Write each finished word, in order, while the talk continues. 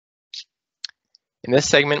In this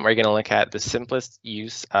segment, we're going to look at the simplest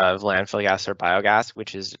use of landfill gas or biogas,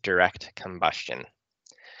 which is direct combustion.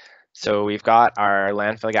 So we've got our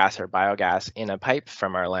landfill gas or biogas in a pipe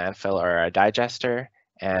from our landfill or our digester,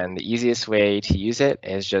 and the easiest way to use it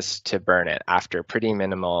is just to burn it after pretty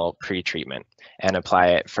minimal pre-treatment and apply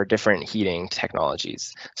it for different heating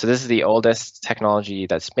technologies. So this is the oldest technology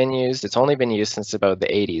that's been used. It's only been used since about the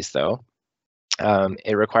 80s though.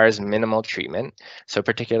 It requires minimal treatment, so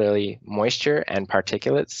particularly moisture and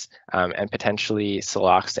particulates and potentially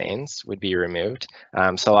siloxanes would be removed.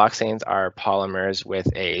 Siloxanes are polymers with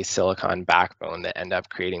a silicon backbone that end up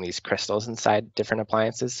creating these crystals inside different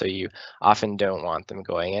appliances, so you often don't want them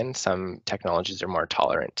going in. Some technologies are more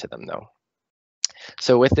tolerant to them though.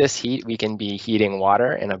 So with this heat, we can be heating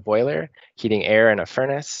water in a boiler, heating air in a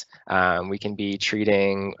furnace. We can be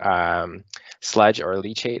treating sludge or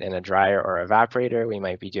leachate in a dryer or evaporator. We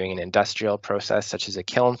might be doing an industrial process such as a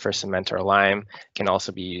kiln for cement or lime. Can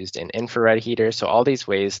also be used in infrared heaters. So all these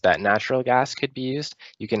ways that natural gas could be used,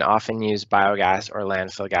 you can often use biogas or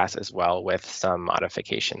landfill gas as well with some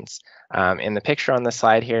modifications. In the picture on the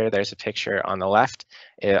slide here, there's a picture on the left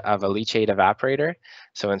of a leachate evaporator.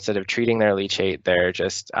 So instead of treating their leachate, they're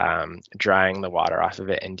just drying the water off of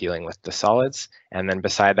it and dealing with the solids. And then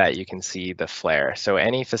beside that, you can see the flare. So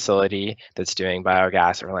any facility that's doing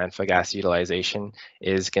biogas or landfill gas utilization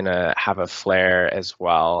is going to have a flare as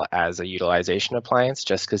well as a utilization appliance,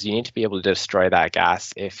 just because you need to be able to destroy that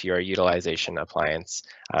gas if your utilization appliance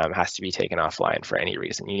has to be taken offline for any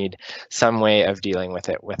reason. You need some way of dealing with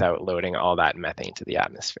it without loading all that methane to the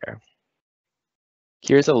atmosphere.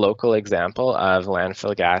 Here's a local example of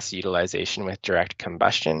landfill gas utilization with direct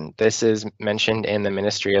combustion. This is mentioned in the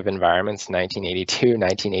Ministry of Environment's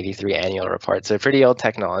 1982-1983 annual report, so pretty old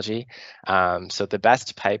technology. So the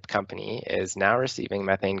Best Pipe company is now receiving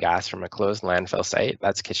methane gas from a closed landfill site,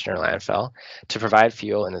 that's Kitchener Landfill, to provide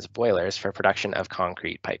fuel in its boilers for production of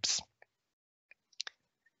concrete pipes.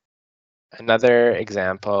 Another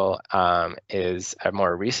example is a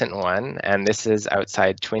more recent one, and this is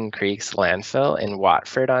outside Twin Creeks landfill in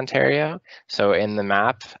Watford, Ontario. So in the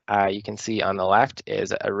map, you can see on the left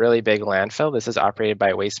is a really big landfill. This is operated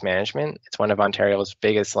by Waste Management. It's one of Ontario's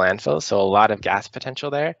biggest landfills, so a lot of gas potential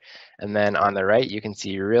there. And then on the right, you can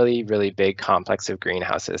see really, really big complex of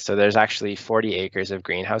greenhouses. So there's actually 40 acres of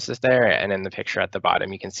greenhouses there, and in the picture at the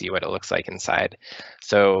bottom, you can see what it looks like inside.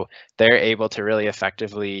 So they're able to really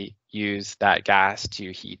effectively use that gas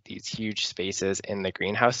to heat these huge spaces in the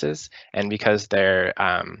greenhouses. And because they're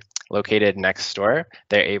located next door,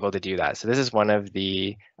 they're able to do that. So this is one of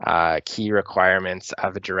the key requirements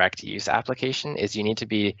of a direct use application is you need to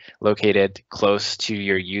be located close to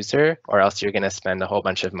your user, or else you're going to spend a whole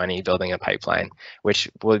bunch of money building a pipeline, which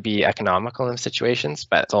would be economical in situations,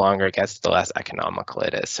 but the longer it gets, the less economical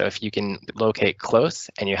it is. So if you can locate close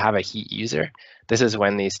and you have a heat user, this is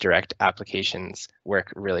when these direct applications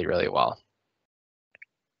work really, really well.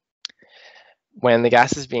 When the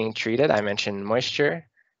gas is being treated, I mentioned moisture,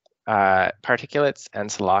 particulates, and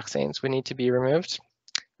siloxanes would need to be removed.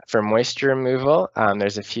 For moisture removal,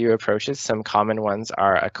 there's a few approaches. Some common ones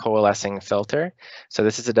are a coalescing filter. So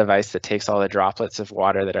this is a device that takes all the droplets of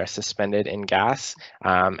water that are suspended in gas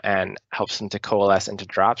and helps them to coalesce into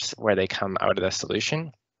drops where they come out of the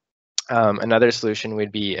solution. Another solution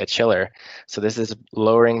would be a chiller. So this is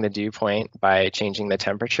lowering the dew point by changing the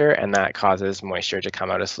temperature, and that causes moisture to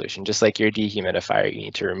come out of solution. Just like your dehumidifier you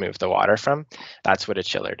need to remove the water from, that's what a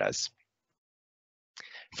chiller does.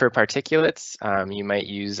 For particulates, you might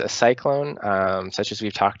use a cyclone, such as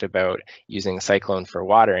we've talked about using cyclone for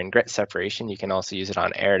water and grit separation. You can also use it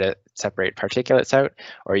on air to separate particulates out,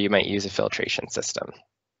 or you might use a filtration system.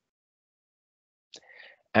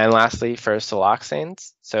 And lastly, for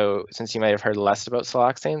siloxanes, so since you might have heard less about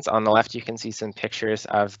siloxanes, on the left you can see some pictures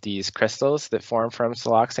of these crystals that form from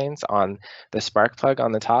siloxanes on the spark plug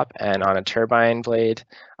on the top and on a turbine blade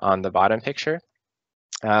on the bottom picture.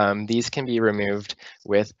 These can be removed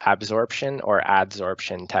with absorption or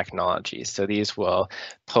adsorption technologies. So these will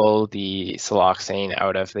pull the siloxane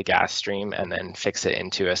out of the gas stream and then fix it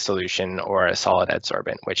into a solution or a solid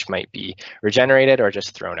adsorbent, which might be regenerated or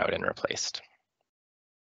just thrown out and replaced.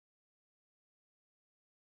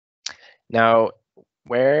 Now,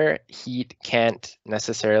 Where heat can't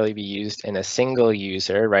necessarily be used in a single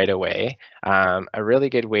user right away, a really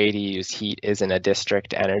good way to use heat is in a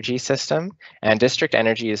district energy system. And district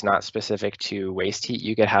energy is not specific to waste heat.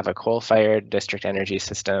 You could have a coal-fired district energy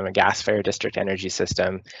system, a gas-fired district energy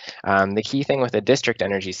system. The key thing with a district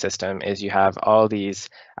energy system is you have all these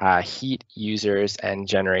heat users and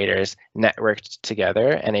generators networked together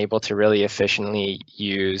and able to really efficiently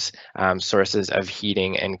use sources of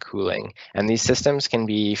heating and cooling. And these systems can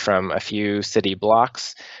be from a few city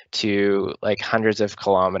blocks to like hundreds of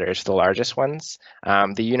kilometers, the largest ones.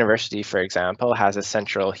 The university, for example, has a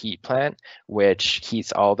central heat plant which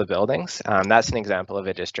heats all the buildings. That's an example of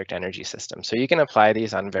a district energy system. So you can apply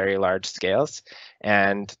these on very large scales,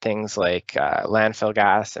 and things like landfill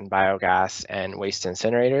gas and biogas and waste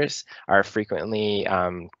incinerators are frequently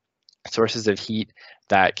sources of heat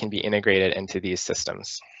that can be integrated into these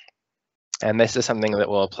systems. And this is something that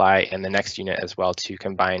will apply in the next unit as well to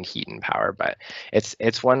combined heat and power, but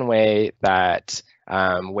it's one way that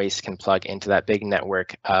waste can plug into that big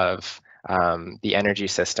network of the energy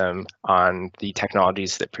system on the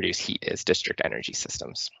technologies that produce heat is district energy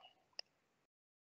systems.